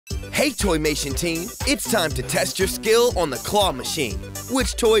Hey, Toymation team, it's time to test your skill on the claw machine.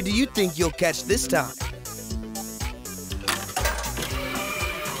 Which toy do you think you'll catch this time?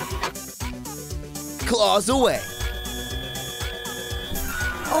 Claws away.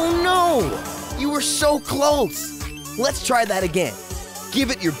 Oh no! You were so close! Let's try that again. Give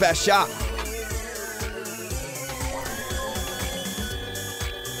it your best shot.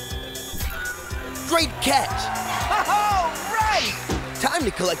 Great catch! Oh, right! Time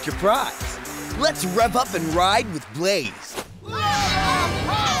to collect your prize. Let's rev up and ride with Blaze.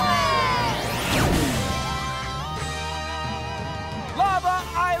 Lava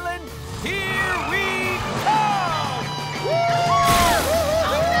Island, here we come!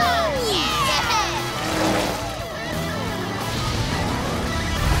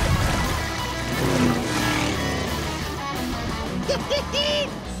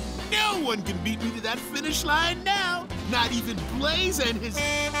 No one can beat me to that finish line now. Not even Blaze and his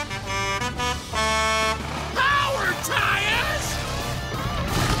power tires!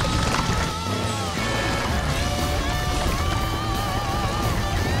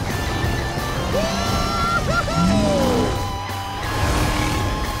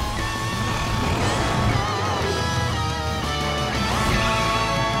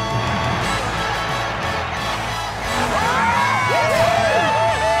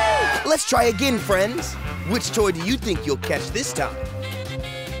 Let's try again, friends. Which toy do you think you'll catch this time?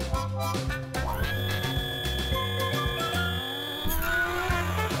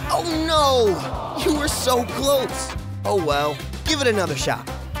 Oh no! You were so close. Oh well, give it another shot.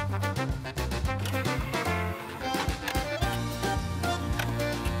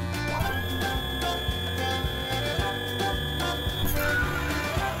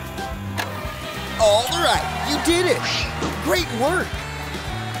 All right, you did it. Great work.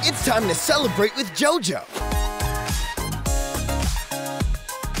 It's time to celebrate with JoJo.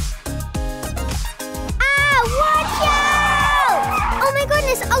 Ah, watch out! Oh my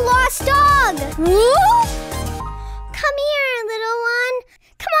goodness, a lost dog! Whoop! Come here, little one.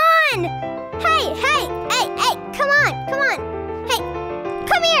 Come on! Hey, come on. Hey,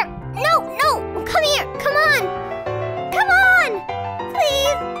 come here. No, come here, come on. Come on,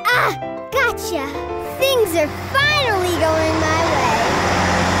 please. Ah, gotcha. Things are finally going my way.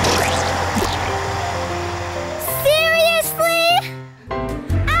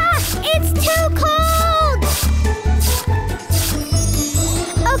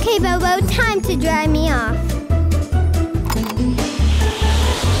 Okay, Bobo, time to dry me off.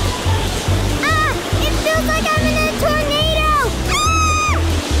 Ah! It feels like I'm in a tornado! Ah!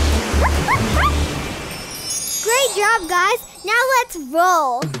 Great job, guys. Now let's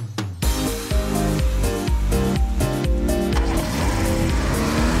roll.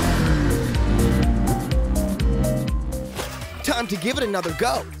 Time to give it another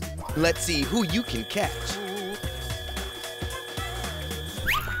go. Let's see who you can catch.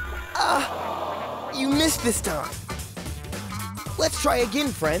 Ah, you missed this time. Let's try again,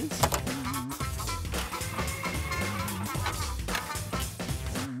 friends.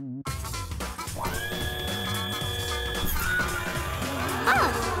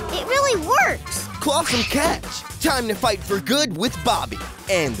 Oh, it really works. Clawsome catch. Time to fight for good with Bobby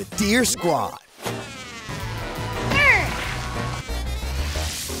and the Deer Squad.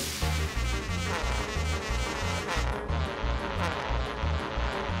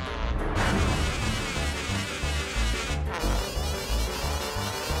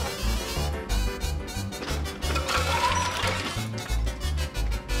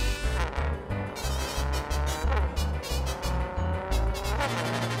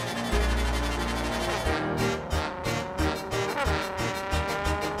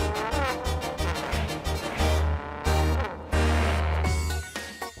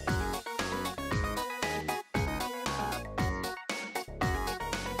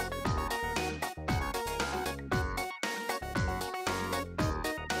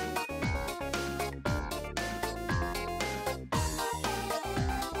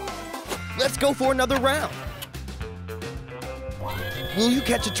 Let's go for another round. Will you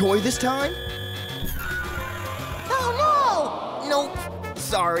catch a toy this time? Oh no! Nope.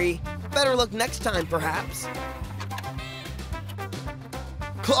 Sorry. Better luck next time, perhaps.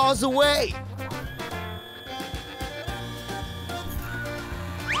 Claws away!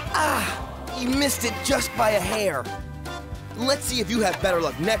 Ah! You missed it just by a hair. Let's see if you have better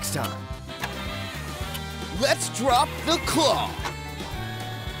luck next time. Let's drop the claw.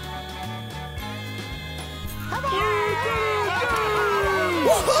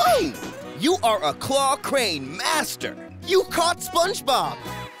 Woohoo! You are a claw crane master. You caught SpongeBob.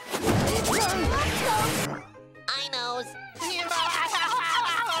 I knows.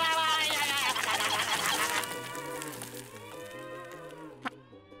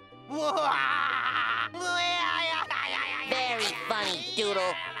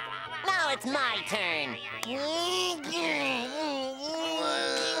 Doodle. Now it's my turn.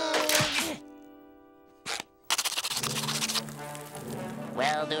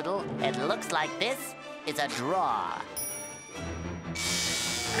 Well, Doodle, it looks like this is a draw.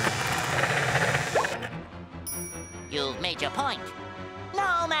 You've made your point.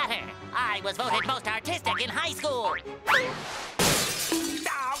 No matter. I was voted most artistic in high school.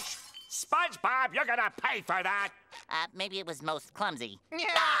 Ouch! SpongeBob, you're gonna pay for that. Maybe it was most clumsy.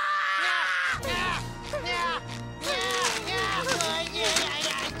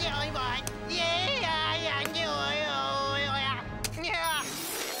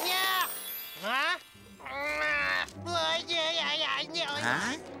 Huh?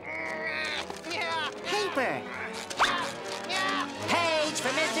 Paper! Page for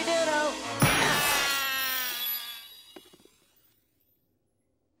Mr. Doodle!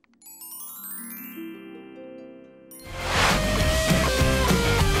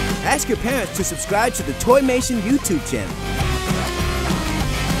 Ask your parents to subscribe to the Toymation YouTube channel.